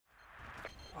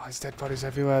Oh, there's dead bodies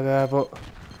everywhere there, but...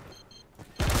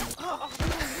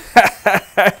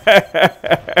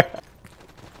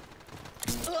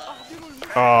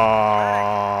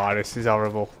 Oh, this is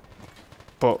horrible.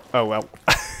 But, oh well.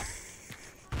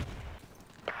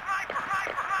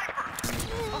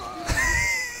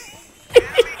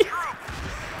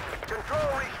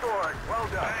 Control restored. Well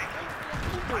done.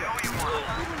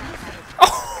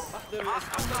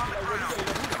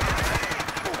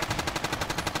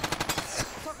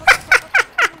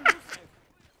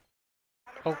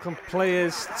 Welcome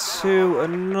players to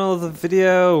another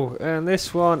video, and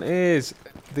this one is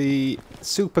the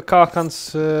Super Carcon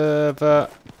server.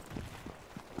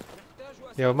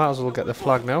 Yeah, we might as well get the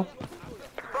flag now.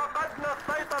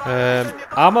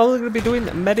 I'm only going to be doing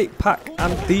medic pack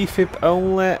and defib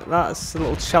only. That's the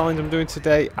little challenge I'm doing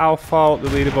today. How far up the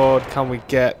leaderboard can we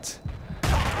get?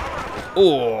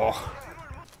 Oh,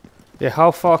 yeah. How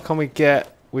far can we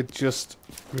get with just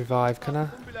revive? Can I?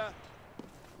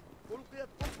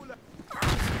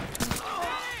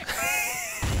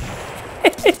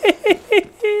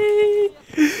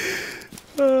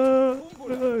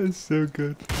 Oh, it's so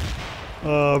good.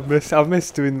 Oh, I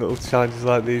miss doing little challenges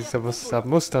like these. I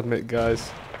must admit,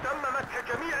 guys.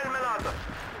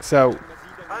 So,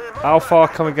 how far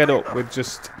can we get up with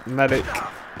just medic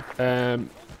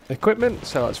equipment?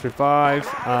 So let's revive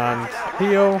and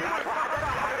heal.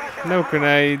 No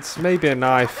grenades. Maybe a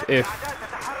knife if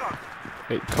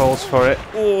it calls for it.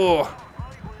 Oh.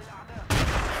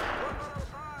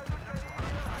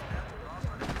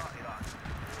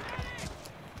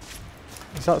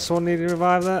 Is that someone needing to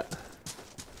revive that?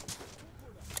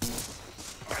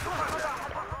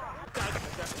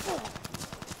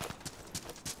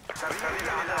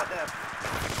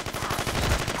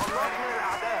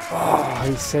 Oh,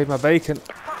 he saved my bacon.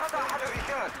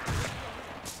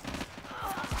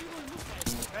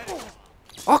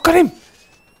 Oh, got him!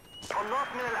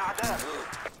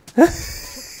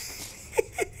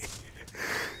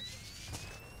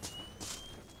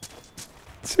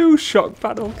 Two shock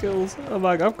panel kills. Oh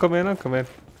my god, I'm coming.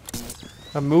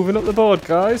 I'm moving up the board,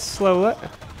 guys, slowly.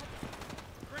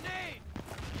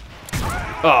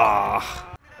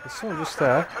 Ah, there's someone just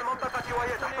there.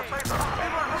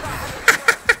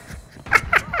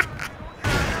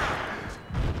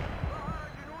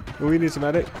 We need some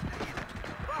medic.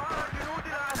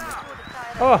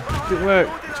 Oh, didn't work.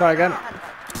 Try again.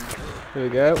 Here we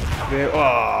go.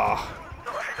 Oh.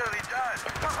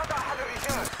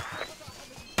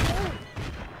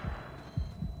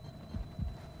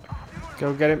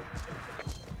 Go get him.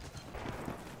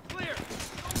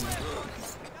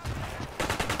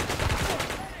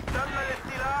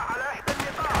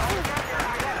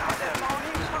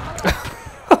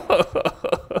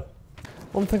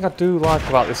 One thing I do like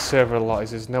about this server a lot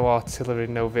is there's no artillery,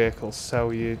 no vehicles,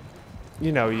 so it's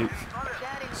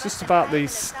just about the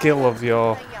skill of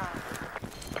your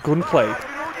gunplay.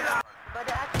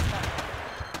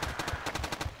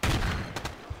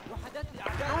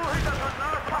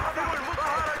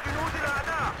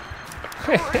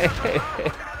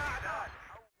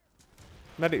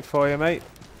 Medic for you, mate.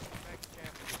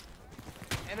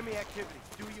 Enemy activity.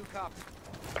 Do you copy?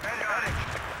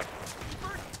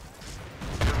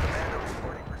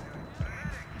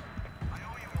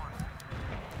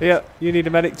 Yeah, you need a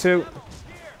medic too.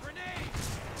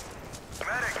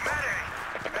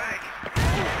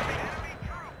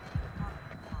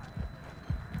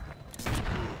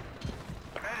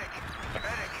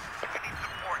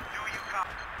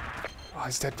 Oh,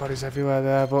 there's dead bodies everywhere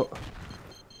there, but...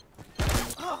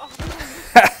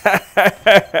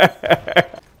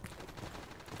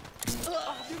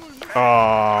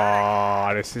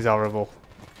 Oh, this is horrible.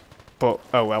 But,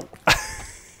 oh well.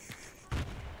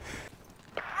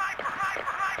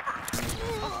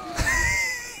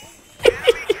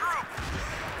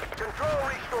 Control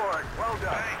restored. Well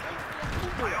done.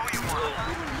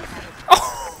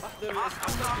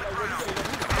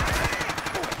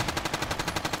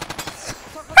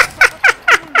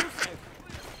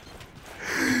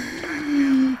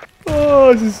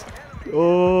 Oh, this is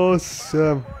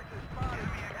awesome.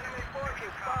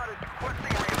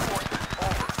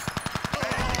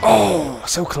 Oh,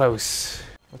 so close.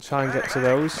 I'll try and get to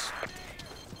those.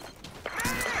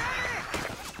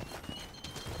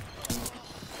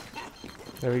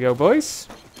 There we go, boys.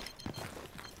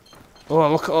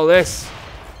 Oh, look at all this.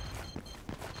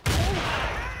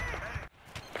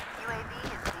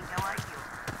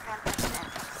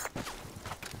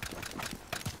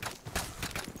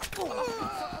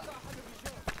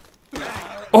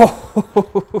 Oh!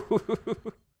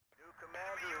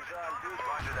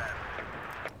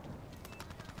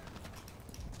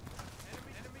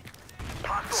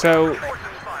 So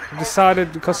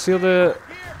decided, because the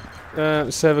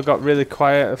other server got really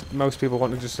quiet, most people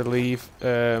wanted just to leave.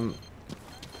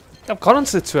 I've gone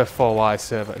onto the 2F4Y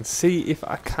server and see if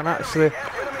I can actually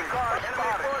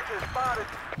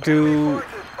do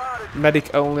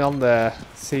medic only on there.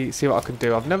 See what I can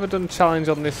do. I've never done challenge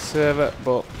on this server,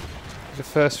 but it's the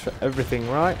first for everything,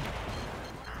 right?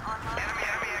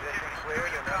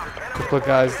 Couple of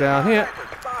guys down here.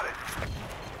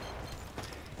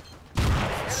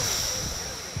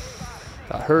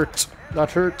 That hurt.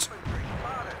 That hurt.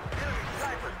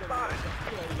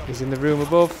 He's in the room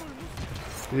above.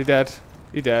 Is he dead?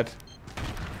 He dead.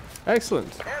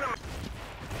 Excellent.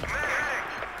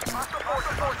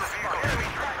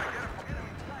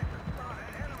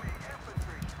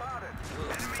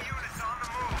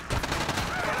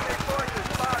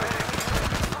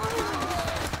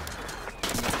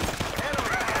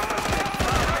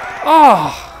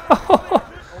 Oh!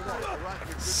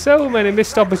 So many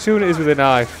missed opportunities with a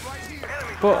knife.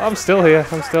 But I'm still here.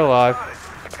 I'm still alive.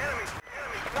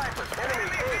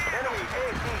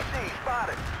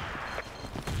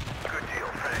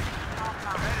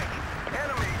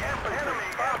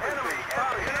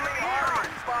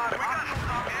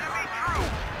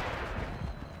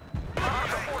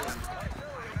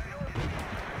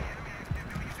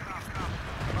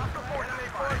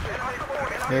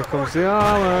 Here comes the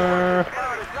armor.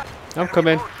 I'm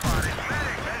coming.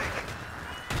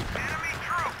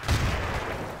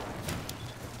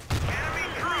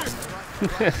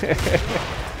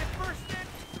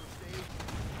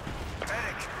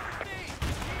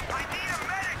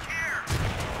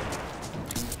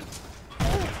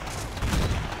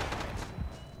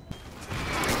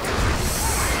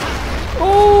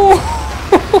 Oh!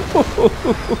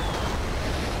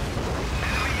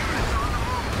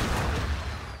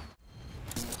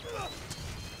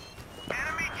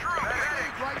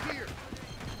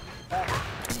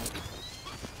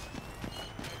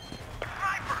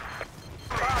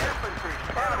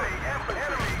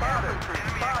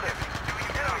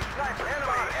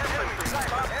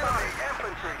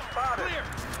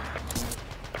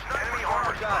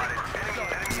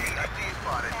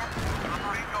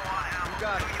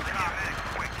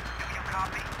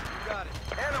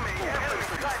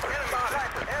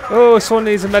 Oh, someone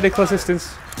needs a medical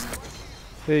assistance.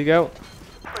 There you go.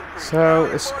 So,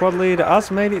 the squad leader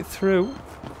has made it through.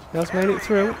 He has made it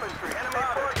through.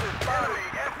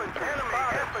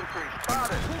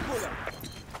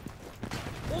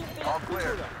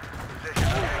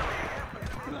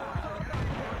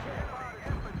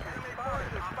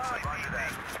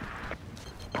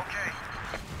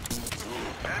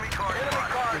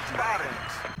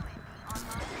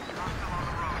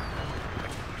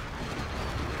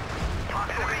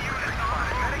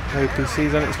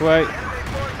 APC's on its way.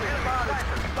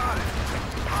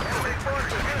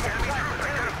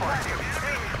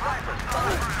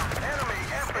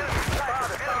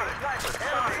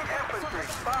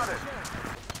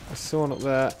 There's someone up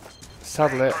there.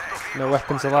 Sadly, no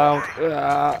weapons allowed.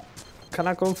 Can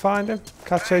I go and find him?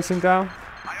 Can I chase him down?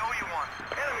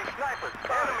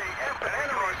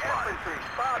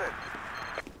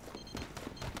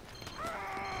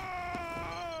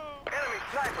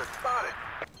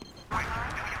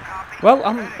 Well,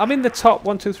 I'm in the top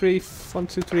 1, 2, 3, 1,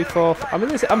 2, 3, 4. I'm I'm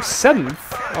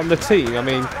 7th on the team. I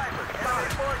mean,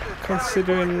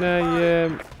 considering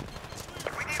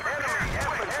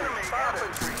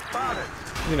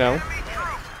you know,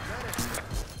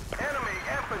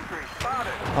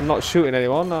 I'm not shooting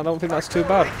anyone. I don't think that's too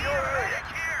bad.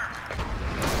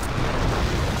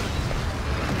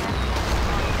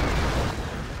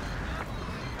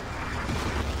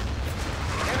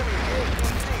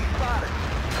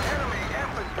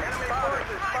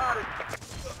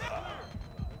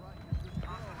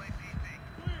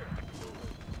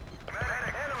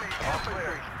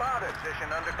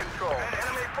 Under control.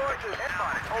 Enemy forces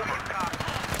over.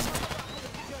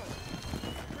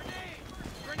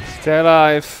 Stay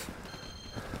alive.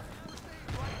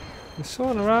 There's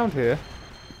someone around here.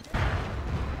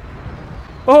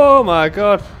 Oh my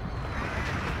god.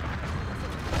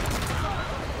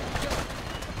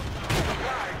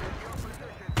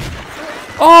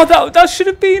 Oh, that should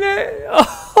have been it.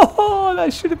 Oh,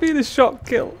 that should have been a shot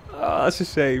kill. Oh, that's a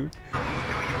shame.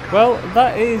 Well,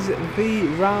 that is the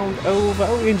round over. I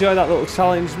hope you enjoyed that little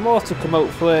challenge. More to come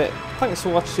hopefully. Thanks for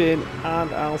watching, and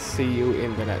I'll see you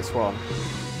in the next one.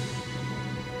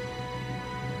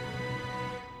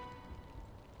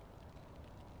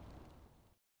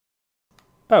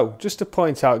 Oh, just to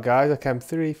point out, guys, I came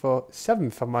 3, 4,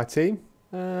 7th on my team.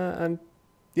 And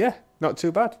yeah, not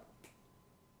too bad.